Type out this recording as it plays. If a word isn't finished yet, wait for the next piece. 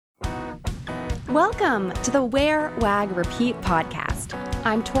Welcome to the Wear, Wag, Repeat podcast.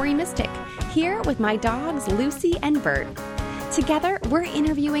 I'm Tori Mystic, here with my dogs Lucy and Bert. Together, we're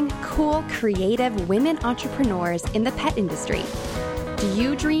interviewing cool, creative women entrepreneurs in the pet industry. Do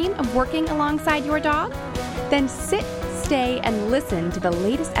you dream of working alongside your dog? Then sit, stay, and listen to the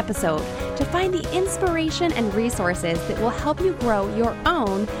latest episode to find the inspiration and resources that will help you grow your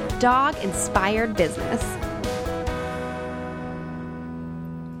own dog-inspired business.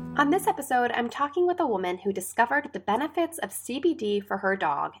 On this episode, I'm talking with a woman who discovered the benefits of CBD for her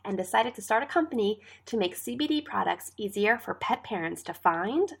dog and decided to start a company to make CBD products easier for pet parents to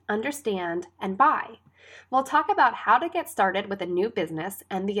find, understand, and buy. We'll talk about how to get started with a new business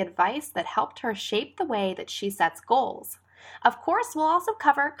and the advice that helped her shape the way that she sets goals. Of course, we'll also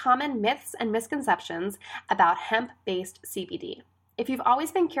cover common myths and misconceptions about hemp-based CBD. If you've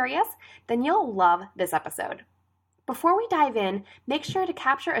always been curious, then you'll love this episode. Before we dive in, make sure to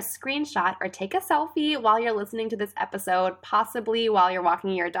capture a screenshot or take a selfie while you're listening to this episode, possibly while you're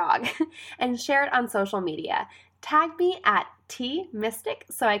walking your dog, and share it on social media. Tag me at @TMystic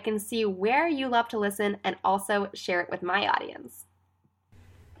so I can see where you love to listen and also share it with my audience.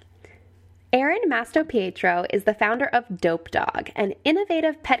 Erin Mastropietro is the founder of Dope Dog, an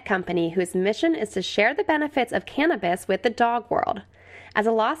innovative pet company whose mission is to share the benefits of cannabis with the dog world. As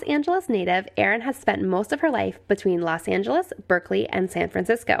a Los Angeles native, Erin has spent most of her life between Los Angeles, Berkeley, and San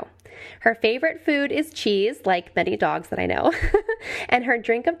Francisco. Her favorite food is cheese, like many dogs that I know, and her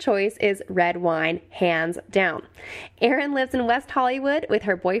drink of choice is red wine, hands down. Erin lives in West Hollywood with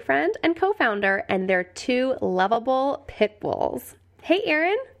her boyfriend and co-founder and their two lovable pit bulls. Hey,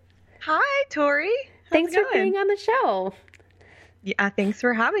 Erin. Hi, Tori. Thanks for being on the show. Yeah, thanks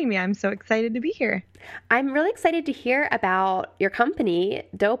for having me. I'm so excited to be here. I'm really excited to hear about your company,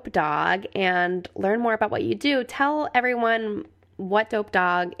 Dope Dog, and learn more about what you do. Tell everyone what Dope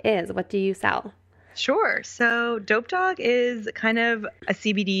Dog is. What do you sell? Sure. So Dope Dog is kind of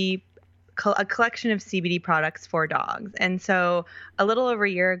a collection of CBD products for dogs. And so a little over a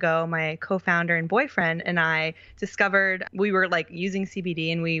year ago, my co-founder and boyfriend and I discovered we were like using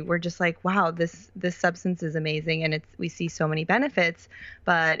CBD, and we were just like, wow, this substance is amazing. And we see so many benefits,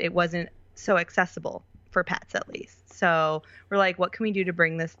 but it wasn't so accessible for pets, at least. So we're like, what can we do to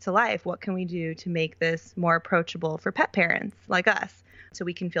bring this to life? What can we do to make this more approachable for pet parents like us, so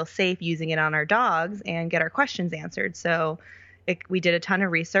we can feel safe using it on our dogs and get our questions answered? So we did a ton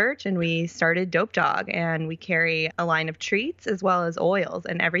of research, and we started Dope Dog, and we carry a line of treats as well as oils,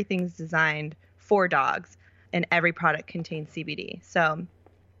 and everything's designed for dogs, and every product contains CBD. So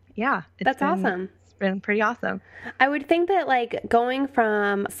yeah, that's awesome. It's been pretty awesome. I would think that like going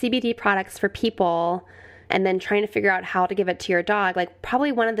from CBD products for people and then trying to figure out how to give it to your dog, like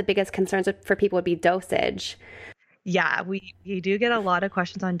probably one of the biggest concerns for people would be dosage. Yeah, we do get a lot of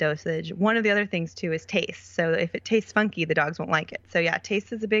questions on dosage. One of the other things too is taste. So if it tastes funky, the dogs won't like it. So yeah,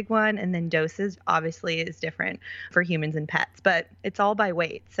 taste is a big one. And then dosage obviously is different for humans and pets, but it's all by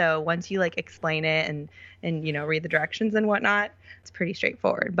weight. So once you like explain it and read the directions and whatnot, it's pretty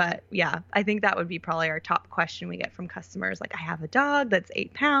straightforward. But yeah, I think that would be probably our top question we get from customers. Like, I have a dog that's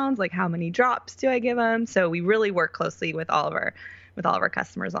 8 pounds. Like, how many drops do I give them? So we really work closely with all of our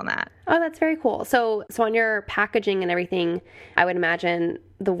customers on that. Oh, that's very cool. So on your packaging and everything, I would imagine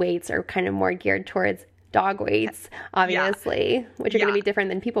the weights are kind of more geared towards dog weights, obviously, which are going to be different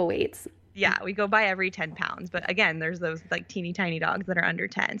than people weights. Yeah, we go by every 10 pounds. But again, there's those like teeny tiny dogs that are under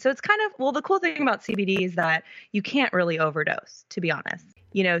 10. So it's kind of, well, the cool thing about CBD is that you can't really overdose, to be honest.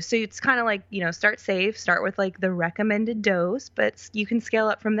 So it's kind of like, start safe, start with like the recommended dose, but you can scale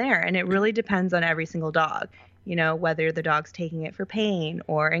up from there. And it really depends on every single dog. Whether the dog's taking it for pain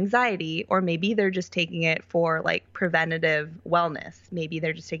or anxiety, or maybe they're just taking it for like preventative wellness. Maybe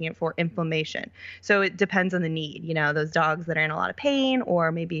they're just taking it for inflammation. So it depends on the need. Those dogs that are in a lot of pain,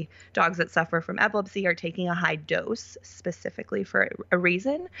 or maybe dogs that suffer from epilepsy, are taking a high dose specifically for a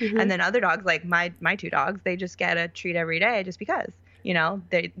reason. Mm-hmm. And then other dogs, like my 2 dogs, they just get a treat every day just because.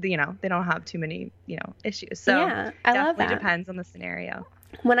 They don't have too many, issues. So yeah, I love that. It definitely depends on the scenario.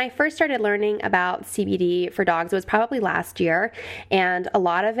 When I first started learning about CBD for dogs, it was probably last year, and a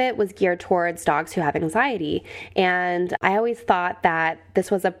lot of it was geared towards dogs who have anxiety. And I always thought that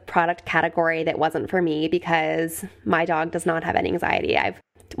this was a product category that wasn't for me because my dog does not have any anxiety.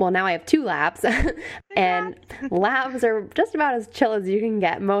 Now I have 2 labs, and labs are just about as chill as you can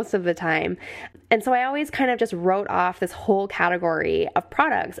get most of the time. And so I always kind of just wrote off this whole category of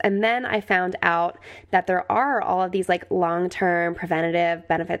products. And then I found out that there are all of these like long-term preventative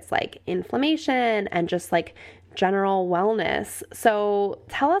benefits like inflammation and just like general wellness. So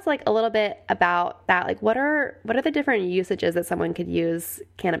tell us like a little bit about that. Like what are the different usages that someone could use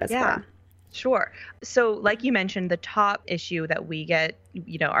cannabis for? Sure. So like you mentioned, the top issue that we get,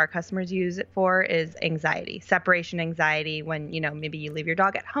 our customers use it for is anxiety, separation anxiety when, maybe you leave your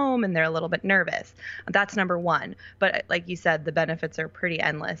dog at home and they're a little bit nervous. That's number one. But like you said, the benefits are pretty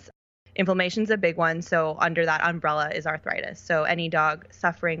endless. Inflammation's a big one. So under that umbrella is arthritis. So any dog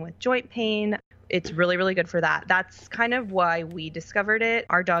suffering with joint pain, it's really, really good for that. That's kind of why we discovered it.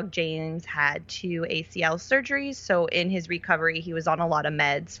 Our dog James had 2 ACL surgeries. So in his recovery, he was on a lot of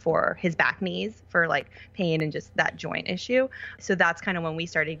meds for his back knees for like pain and just that joint issue. So that's kind of when we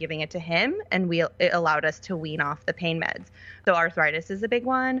started giving it to him, and it allowed us to wean off the pain meds. So arthritis is a big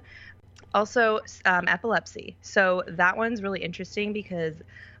one. Also epilepsy. So that one's really interesting because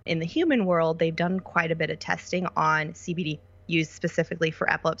in the human world, they've done quite a bit of testing on CBD used specifically for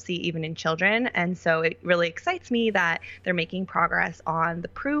epilepsy, even in children. And so it really excites me that they're making progress on the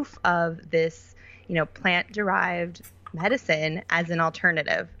proof of this, plant-derived medicine as an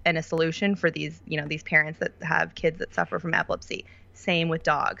alternative and a solution for these parents that have kids that suffer from epilepsy. Same with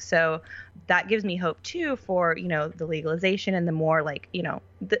dogs. So that gives me hope too for, the legalization and the more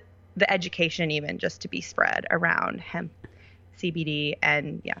the education even just to be spread around hemp, CBD,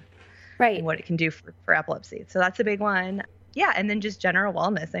 and right, and what it can do for epilepsy. So that's a big one. Yeah, and then just general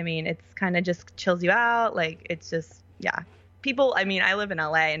wellness. I mean, it's kind of just chills you out. Like, it's just, People, I mean, I live in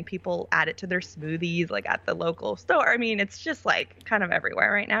LA and people add it to their smoothies, like at the local store. I mean, it's just like kind of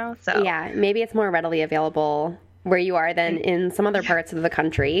everywhere right now. So yeah, maybe it's more readily available where you are than in some other parts of the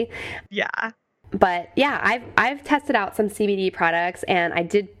country. Yeah. But yeah, I've tested out some CBD products and I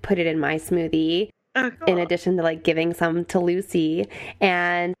did put it in my smoothie. Oh, cool. In addition to like giving some to Lucy.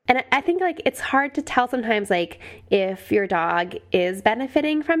 And I think like it's hard to tell sometimes like if your dog is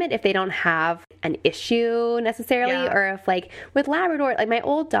benefiting from it, if they don't have an issue necessarily, or if like with Labrador, like my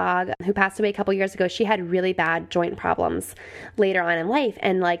old dog who passed away a couple years ago, she had really bad joint problems later on in life.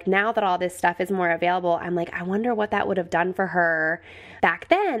 And like now that all this stuff is more available, I'm like, I wonder what that would have done for her back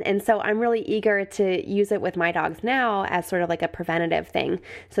then. And so I'm really eager to use it with my dogs now as sort of like a preventative thing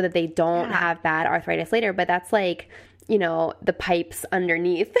so that they don't have bad arthritis later. But that's like, the pipes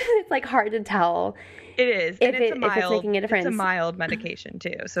underneath. It's like hard to tell. It is. If it's making a difference. It's a mild medication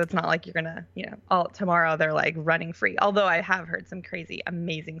too. So it's not like you're going to, tomorrow they're like running free. Although I have heard some crazy,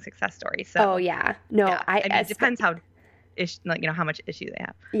 amazing success stories. So, oh yeah. No, I mean, it depends how much issue they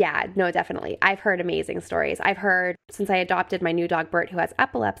have. Yeah, no, definitely. I've heard amazing stories. I've heard, since I adopted my new dog, Bert, who has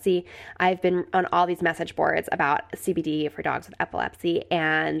epilepsy, I've been on all these message boards about CBD for dogs with epilepsy,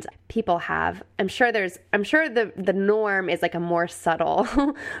 and people have, I'm sure the norm is like a more subtle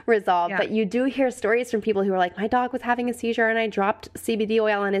resolve, but you do hear stories from people who are like, my dog was having a seizure and I dropped CBD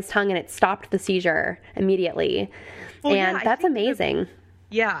oil on his tongue and it stopped the seizure immediately. Well, and that's amazing.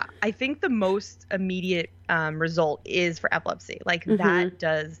 Yeah, I think the most immediate result is for epilepsy. Like that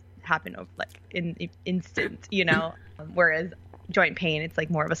does happen like in instant, whereas joint pain, it's like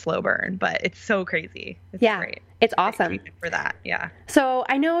more of a slow burn, but it's so crazy. It's great. It's awesome for that. Yeah. So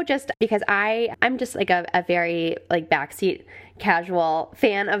I know just because I'm just like a very like backseat casual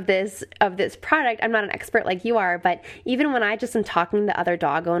fan of this product. I'm not an expert like you are, but even when I just am talking to other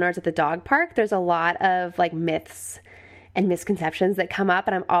dog owners at the dog park, there's a lot of like myths and misconceptions that come up,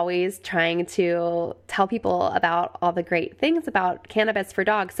 and I'm always trying to tell people about all the great things about cannabis for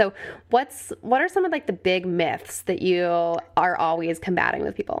dogs. So what are some of like the big myths that you are always combating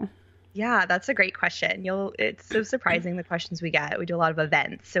with people? Yeah, that's a great question. It's so surprising the questions we get. We do a lot of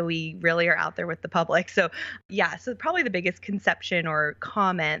events, so we really are out there with the public. So so probably the biggest conception or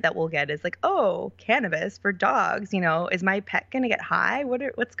comment that we'll get is like, oh, cannabis for dogs, is my pet going to get high?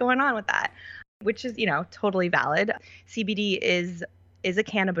 What's going on with that? Which is, totally valid. CBD is a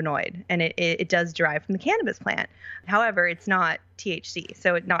cannabinoid, and it does derive from the cannabis plant. However, it's not THC,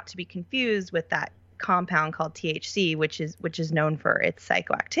 so not to be confused with that compound called THC, which is known for its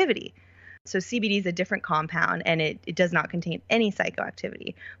psychoactivity. So CBD is a different compound, and it does not contain any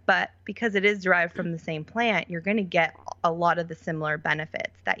psychoactivity. But because it is derived from the same plant, you're going to get a lot of the similar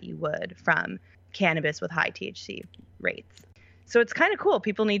benefits that you would from cannabis with high THC rates. So it's kind of cool.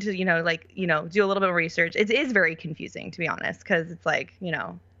 People need to, do a little bit of research. It is very confusing, to be honest, because it's like,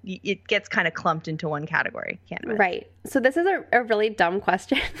 it gets kind of clumped into one category, cannabis. Right. So this is a really dumb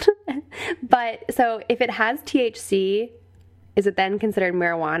question. But so if it has THC, is it then considered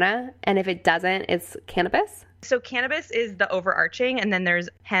marijuana? And if it doesn't, it's cannabis? So cannabis is the overarching, and then there's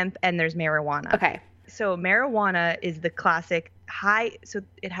hemp and there's marijuana. Okay. So marijuana is the classic so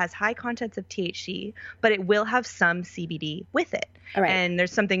it has high contents of THC, but it will have some CBD with it. Right. And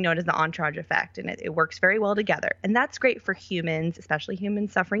there's something known as the entourage effect, and it works very well together. And that's great for humans, especially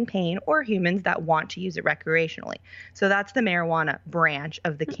humans suffering pain or humans that want to use it recreationally. So that's the marijuana branch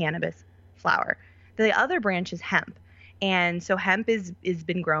of the cannabis flower. The other branch is hemp. And so hemp is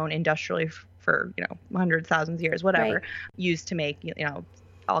been grown industrially for, hundreds, thousands of years, whatever, Right. used to make,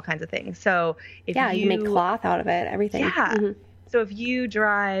 all kinds of things. So if you make cloth out of it, everything. Yeah. Mm-hmm. So if you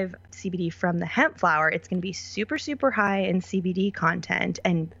derive CBD from the hemp flower, it's going to be super, super high in CBD content,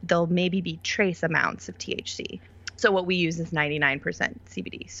 and there'll maybe be trace amounts of THC. So what we use is 99%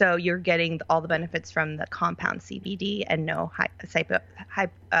 CBD. So you're getting all the benefits from the compound CBD and no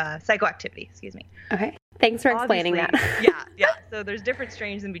psychoactivity, excuse me. Okay. Thanks for explaining that. Yeah. So there's different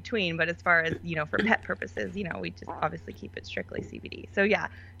strains in between, but as far as, for pet purposes, we just obviously keep it strictly CBD. So yeah,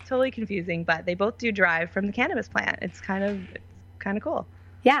 totally confusing, but they both do derive from the cannabis plant. It's kind of cool.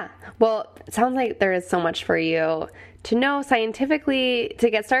 Yeah. Well, it sounds like there is so much for you to know scientifically to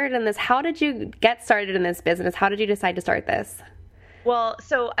get started in this. How did you get started in this business? How did you decide to start this? Well,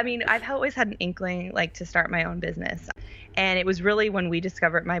 so, I've always had an inkling to start my own business. And it was really when we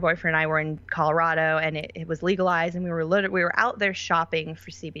discovered, my boyfriend and I were in Colorado and it was legalized, and we were out there shopping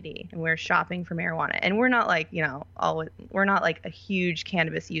for CBD, and we were shopping for marijuana. And we're not like, we're not like a huge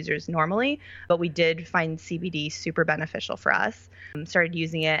cannabis users normally, but we did find CBD super beneficial for us. Started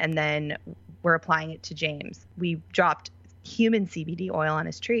using it, and then we're applying it to James. We dropped human CBD oil on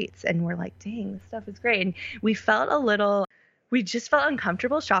his treats, and we're like, dang, this stuff is great. And we just felt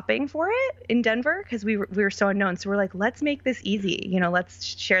uncomfortable shopping for it in Denver because we were so unknown. So we're like, let's make this easy. Let's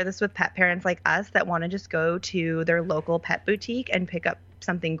share this with pet parents like us that want to just go to their local pet boutique and pick up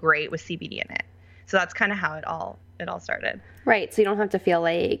something great with CBD in it. So that's kind of how it all started. Right. So you don't have to feel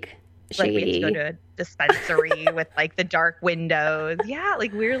like shady. Like we have to go to a dispensary with like the dark windows. Yeah.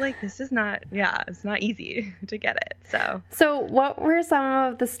 Like we're like, it's not easy to get it. So what were some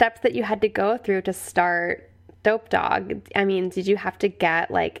of the steps that you had to go through to start Dope Dog? I mean, did you have to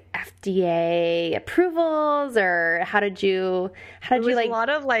get like FDA approvals, or how did you like? A lot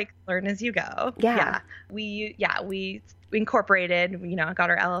of like learn as you go. Yeah. We incorporated,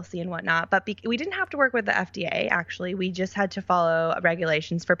 got our LLC and whatnot, but we didn't have to work with the FDA. Actually, we just had to follow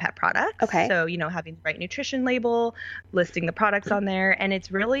regulations for pet products. Okay. So, having the right nutrition label, listing the products on there, and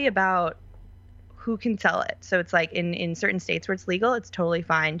it's really about who can sell it. So it's like in certain states where it's legal, it's totally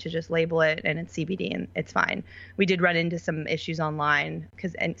fine to just label it and it's CBD and it's fine. We did run into some issues online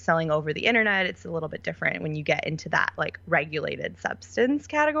because selling over the internet, it's a little bit different when you get into that like regulated substance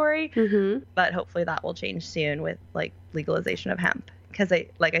category. Mm-hmm. But hopefully that will change soon with like legalization of hemp. Because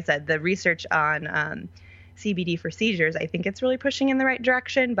like I said, the research on CBD for seizures, I think it's really pushing in the right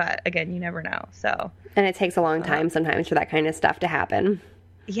direction. But again, you never know. So and it takes a long time sometimes for that kind of stuff to happen.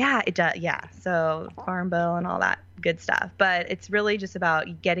 Yeah, it does. Yeah. So Farm Bill and all that good stuff. But it's really just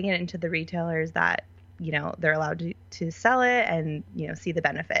about getting it into the retailers that, they're allowed to sell it and, see the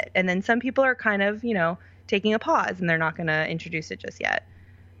benefit. And then some people are kind of, taking a pause and they're not going to introduce it just yet.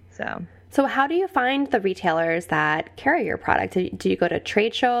 So how do you find the retailers that carry your product? Do you go to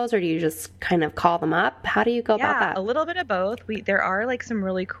trade shows or do you just kind of call them up? How do you go about that? A little bit of both. There are like some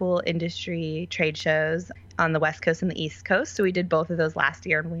really cool industry trade shows on the West Coast and the East Coast. So we did both of those last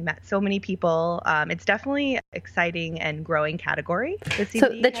year and we met so many people. It's definitely exciting and growing category. So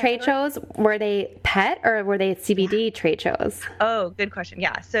the trade shows, were they pet or were they CBD trade shows? Oh, good question.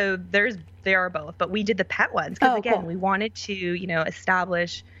 Yeah. So they are both, but we did the pet ones because cool. We wanted to,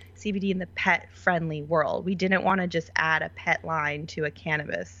 establish CBD in the pet-friendly world. We didn't want to just add a pet line to a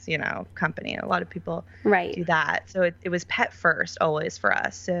cannabis, company. A lot of people do that. So it was pet first always for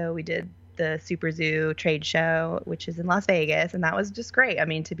us. So we did the Super Zoo trade show, which is in Las Vegas, and that was just great. I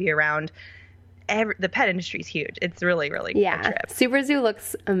mean, to be around the pet industry is huge. It's really, really a trip. Super Zoo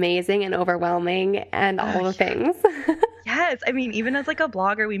looks amazing and overwhelming and all the things. Yes. I mean, even as like a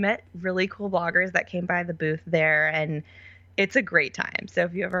blogger, we met really cool bloggers that came by the booth there, and it's a great time. So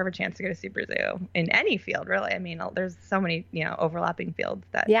if you ever have a chance to go to Super Zoo in any field, really, I mean, there's so many, overlapping fields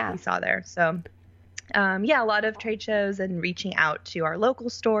that we saw there. So, a lot of trade shows and reaching out to our local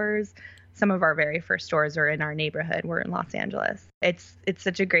stores. Some of our very first stores are in our neighborhood. We're in Los Angeles. It's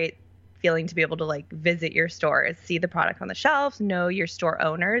such a great feeling to be able to like visit your stores, see the product on the shelves, know your store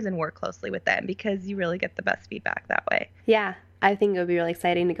owners, and work closely with them because you really get the best feedback that way. Yeah. I think it would be really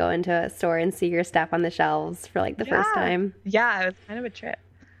exciting to go into a store and see your stuff on the shelves for like the first time. Yeah, it was kind of a trip.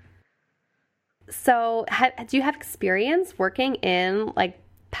 So do you have experience working in like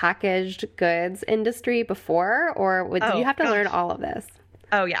packaged goods industry before, or did you have to learn all of this?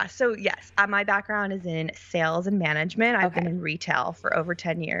 Oh, yeah. So, yes, my background is in sales and management. I've been in retail for over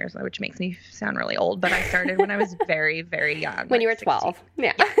 10 years, which makes me sound really old, but I started when I was very, very young. When you were 12. 16.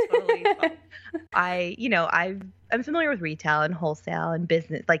 Yeah, totally. 12. I'm familiar with retail and wholesale and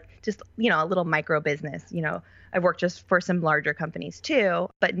business, like just, a little micro business. I've worked just for some larger companies too,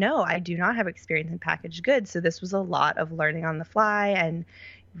 but no, I do not have experience in packaged goods. So this was a lot of learning on the fly and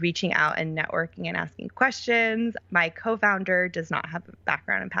reaching out and networking and asking questions. My co-founder does not have a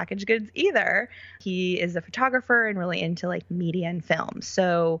background in packaged goods either. He is a photographer and really into like media and film.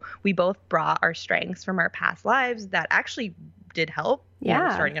 So we both brought our strengths from our past lives that actually did help.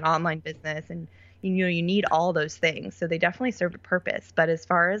 Starting an online business, and you need all those things. So they definitely served a purpose. But as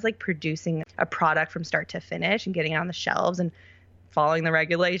far as like producing a product from start to finish and getting it on the shelves and following the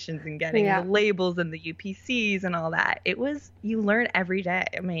regulations and getting the labels and the UPCs and all that, you learn every day.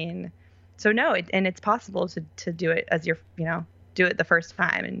 I mean, so no, and it's possible to do it as do it the first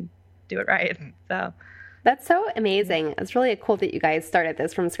time and do it right. So that's so amazing. It's really cool that you guys started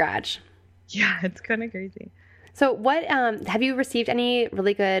this from scratch. Yeah, it's kind of crazy. So what, have you received any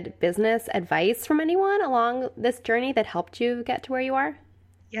really good business advice from anyone along this journey that helped you get to where you are?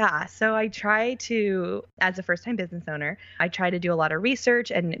 Yeah. So I try to, as a first-time business owner, I try to do a lot of research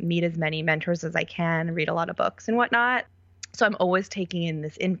and meet as many mentors as I can, read a lot of books and whatnot. So I'm always taking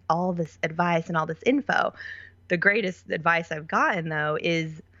in all this advice and all this info. The greatest advice I've gotten, though,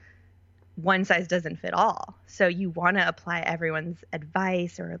 is one size doesn't fit all. So you want to apply everyone's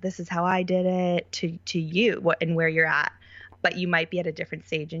advice, or this is how I did it, to you and where you're at. But you might be at a different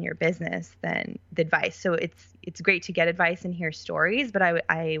stage in your business than the advice. So it's great to get advice and hear stories, but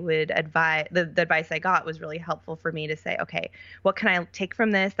I would advise, the advice I got was really helpful for me to say, okay, what can I take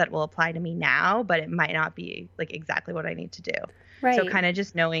from this that will apply to me now, but it might not be like exactly what I need to do. Right. So kind of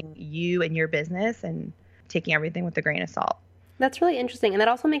just knowing you and your business and taking everything with a grain of salt. That's really interesting. And that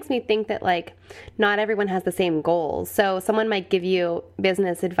also makes me think that like not everyone has the same goals. So someone might give you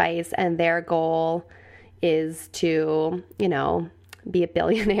business advice and their goal is to, be a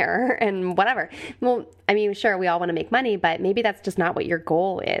billionaire and whatever. Well, I mean, sure, we all want to make money, but maybe that's just not what your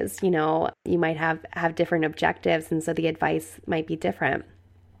goal is. You might have different objectives, and so the advice might be different.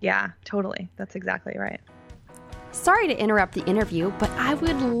 Yeah, totally. That's exactly right. Sorry to interrupt the interview, but I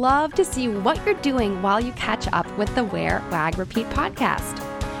would love to see what you're doing while you catch up with the Wear, Wag, Repeat podcast.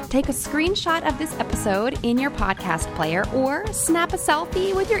 Take a screenshot of this episode in your podcast player or snap a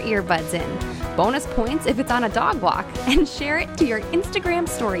selfie with your earbuds in. Bonus points if it's on a dog walk, and share it to your Instagram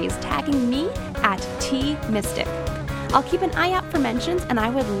stories, tagging me at @TMystic. I'll keep an eye out for mentions, and I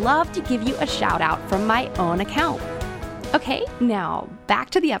would love to give you a shout out from my own account. Okay, now back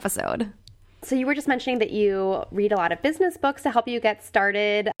to the episode. So you were just mentioning that you read a lot of business books to help you get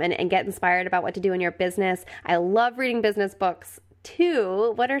started and get inspired about what to do in your business. I love reading business books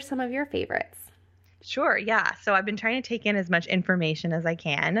too. What are some of your favorites? Sure. Yeah. So I've been trying to take in as much information as I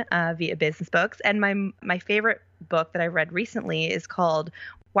can via business books. And my favorite book that I read recently is called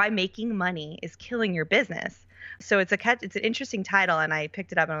Why Making Money is Killing Your Business. So it's an interesting title, and I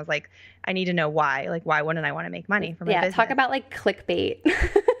picked it up and I was like, I need to know why. Like, why wouldn't I want to make money from my business? Yeah, talk about like clickbait.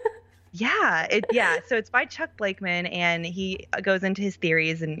 Yeah. So it's by Chuck Blakeman, and he goes into his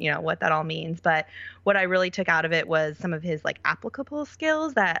theories and, what that all means. But what I really took out of it was some of his like applicable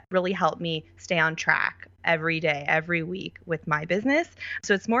skills that really helped me stay on track every day, every week with my business.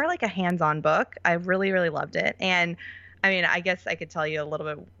 So it's more like a hands-on book. I really, really loved it. And I mean, I guess I could tell you a little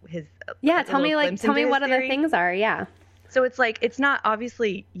bit his. Yeah. Tell me what other things are. Yeah. So it's like, it's not,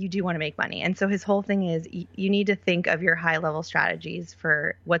 obviously you do want to make money. And so his whole thing is you need to think of your high level strategies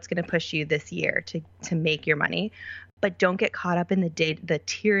for what's going to push you this year to make your money. But don't get caught up in the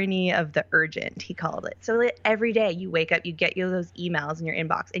tyranny of the urgent, he called it. So that every day you wake up, you get those emails in your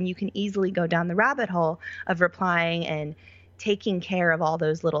inbox, and you can easily go down the rabbit hole of replying and taking care of all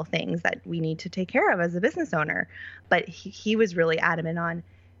those little things that we need to take care of as a business owner. But he was really adamant on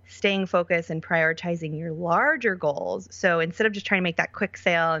staying focused and prioritizing your larger goals. So instead of just trying to make that quick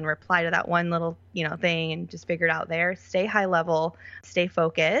sale and reply to that one little, thing and just figure it out there, stay high level, stay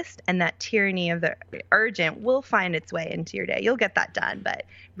focused, and that tyranny of the urgent will find its way into your day. You'll get that done, but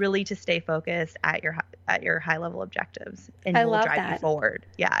really to stay focused at your high level objectives, and it will drive you forward.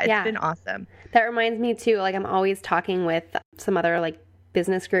 Yeah, it's been awesome. That reminds me too, like I'm always talking with some other like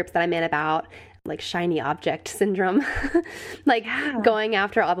business groups that I'm in about like shiny object syndrome, going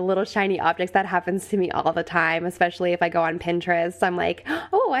after all the little shiny objects. That happens to me all the time, especially if I go on Pinterest. I'm like,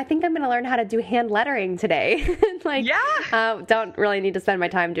 oh, I think I'm going to learn how to do hand lettering today. Don't really need to spend my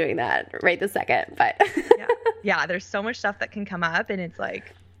time doing that right this second, but yeah, there's so much stuff that can come up, and it's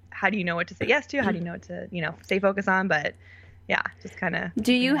like, how do you know what to say yes to? How do you know what to, stay focused on? But yeah, just kind of.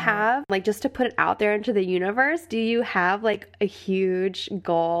 Do you have, like, just to put it out there into the universe, do you have like a huge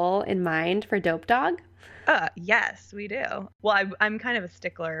goal in mind for Dope Dog? Yes, we do. Well, I'm kind of a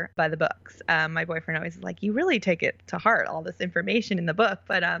stickler by the books. My boyfriend always is like, you really take it to heart, all this information in the book.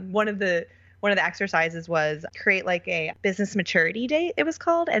 But one of the exercises was create like a business maturity date, it was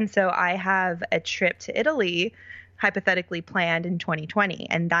called. And so I have a trip to Italy hypothetically planned in 2020.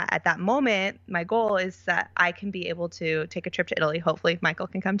 And that at that moment, my goal is that I can be able to take a trip to Italy. Hopefully Michael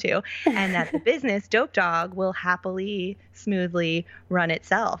can come too. And that the business Dope Dog will happily, smoothly run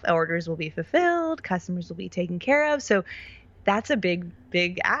itself. Orders will be fulfilled. Customers will be taken care of. So that's a big,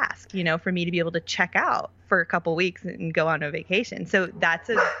 big ask, for me to be able to check out for a couple weeks and go on a vacation. So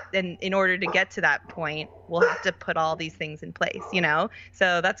and in order to get to that point, we'll have to put all these things in place,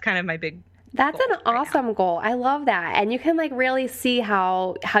 So that's kind of my big That's an awesome goal. I love that. And you can like really see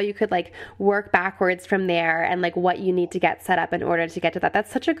how you could like work backwards from there and like what you need to get set up in order to get to that.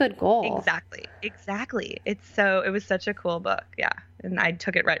 That's such a good goal. Exactly. It was such a cool book. Yeah. And I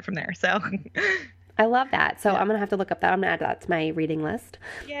took it right from there. So I love that. So I'm going to have to look up that. I'm going to add that to my reading list.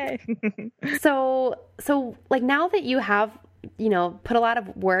 Yay. So like now that you have, put a lot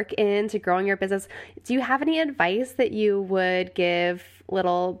of work into growing your business, do you have any advice that you would give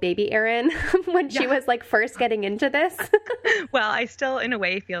little baby Erin when she was like first getting into this? Well, I still in a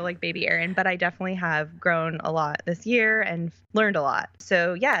way feel like baby Erin, but I definitely have grown a lot this year and learned a lot.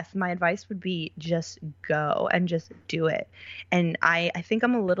 So yes, my advice would be just go and just do it. And I think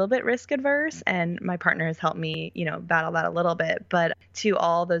I'm a little bit risk adverse, and my partner has helped me, battle that a little bit. But to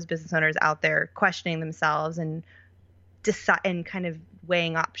all those business owners out there questioning themselves and decide and kind of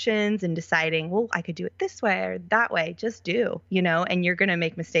weighing options and deciding, well, I could do it this way or that way, just do, and you're going to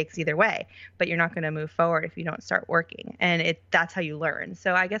make mistakes either way, but you're not going to move forward if you don't start working. And that's how you learn.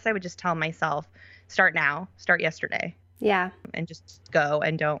 So I guess I would just tell myself, start now, start yesterday. Yeah. And just go,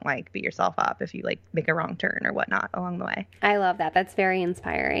 and don't like beat yourself up if you like make a wrong turn or whatnot along the way. I love that. That's very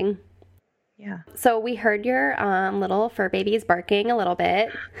inspiring. Yeah. So we heard your little fur babies barking a little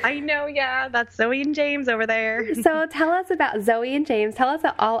bit. I know, yeah. That's Zoe and James over there. So tell us about Zoe and James. Tell us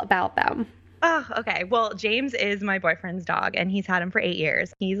all about them. Oh, okay. Well, James is my boyfriend's dog, and he's had him for 8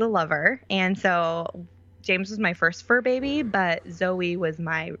 years. He's a lover. And so James was my first fur baby, but Zoe was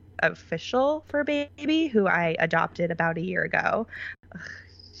my official fur baby, who I adopted about a year ago.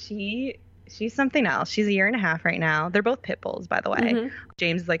 She's something else. She's 1.5 years right now. They're both pit bulls, by the way. Mm-hmm.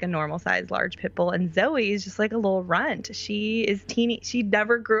 James is like a normal sized large pit bull, and Zoe is just like a little runt. She is teeny. She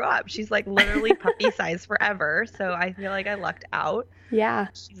never grew up. She's like literally puppy size forever. So I feel like I lucked out. Yeah.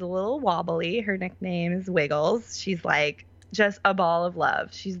 She's a little wobbly. Her nickname is Wiggles. She's like just a ball of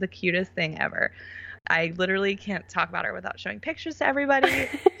love. She's the cutest thing ever. I literally can't talk about her without showing pictures to everybody.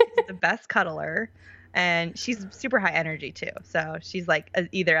 She's the best cuddler. And she's super high energy too. So she's like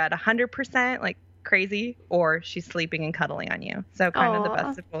either at 100% like crazy, or she's sleeping and cuddling on you. So kind of the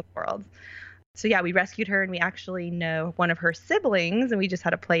best of both worlds. So yeah, we rescued her, and we actually know one of her siblings, and we just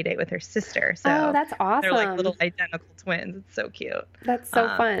had a play date with her sister. So that's awesome. They're like little identical twins. It's so cute. That's so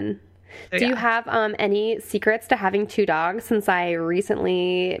fun. So Do you have any secrets to having 2 dogs, since I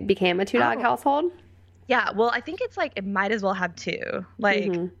recently became a 2-dog household? Yeah, well, I think it's like it might as well have 2.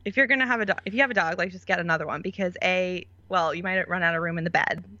 Like if you're gonna have a dog, if you have a dog, like just get another one, because you might run out of room in the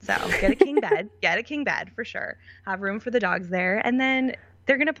bed. So get a king bed. Get a king bed for sure. Have room for the dogs there, and then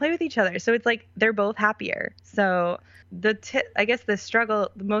they're gonna play with each other. So it's like they're both happier. So I guess the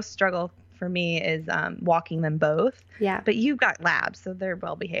most struggle for me is walking them both. Yeah. But you've got labs, so they're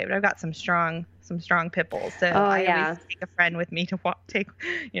well behaved. I've got some strong pit bulls. So I always take a friend with me to take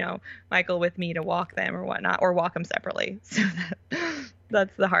Michael with me to walk them or whatnot, or walk them separately. So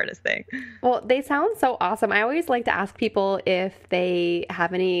that's the hardest thing. Well, they sound so awesome. I always like to ask people if they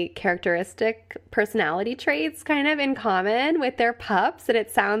have any characteristic personality traits kind of in common with their pups. And it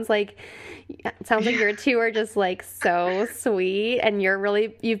sounds like your 2 are just like so sweet, and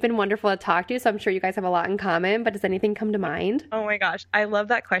you've been wonderful to talk to. So I'm sure you guys have a lot in common, but does anything come to mind? Oh my gosh. I love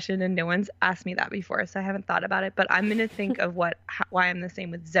that question, and no one's asked me that before, so I haven't thought about it, but I'm going to think of why I'm the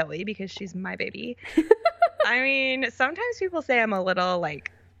same with Zoe, because she's my baby. I mean, sometimes people say I'm a little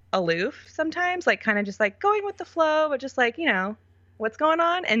like aloof sometimes, like kind of just like going with the flow, but just like, what's going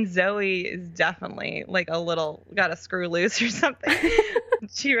on? And Zoe is definitely like a little got a screw loose or something.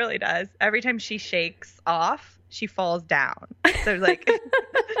 She really does. Every time she shakes off, she falls down. So like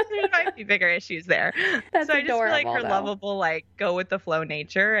there might be bigger issues there. That's so I just feel like her though. lovable, like go with the flow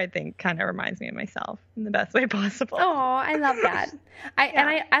nature, I think kind of reminds me of myself in the best way possible. Oh, I love that.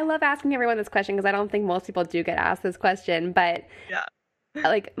 I love asking everyone this question, because I don't think most people do get asked this question, but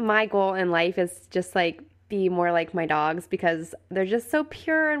like my goal in life is just like be more like my dogs because they're just so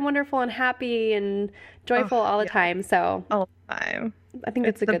pure and wonderful and happy and joyful all the time. So all the time. I think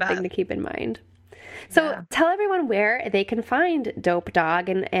it's a good thing to keep in mind. So tell everyone where they can find Dope Dog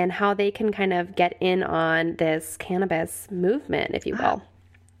and how they can kind of get in on this cannabis movement, if you will.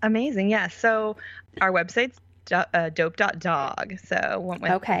 Amazing. Yeah. So our website's dope.dog. So went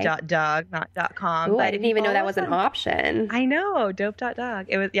with .dog, not .com. Ooh, I didn't even know that was an option. I know, dope.dog.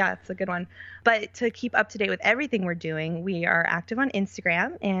 It's a good one. But to keep up to date with everything we're doing, we are active on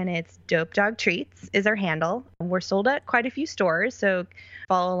Instagram, and it's Dope Dog Treats is our handle. We're sold at quite a few stores, so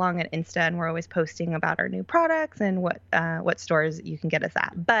follow along at Insta, and we're always posting about our new products and what stores you can get us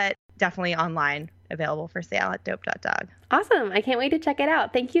at. But definitely online, available for sale at dope.dog. Awesome. I can't wait to check it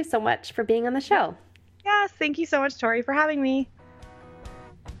out. Thank you so much for being on the show. Yes, thank you so much, Tori, for having me.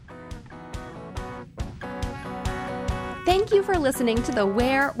 Thank you for listening to the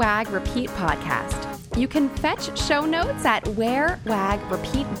Wear, Wag, Repeat podcast. You can fetch show notes at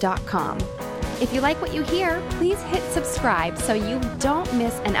wearwagrepeat.com. If you like what you hear, please hit subscribe so you don't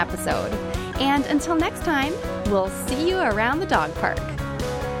miss an episode. And until next time, we'll see you around the dog park.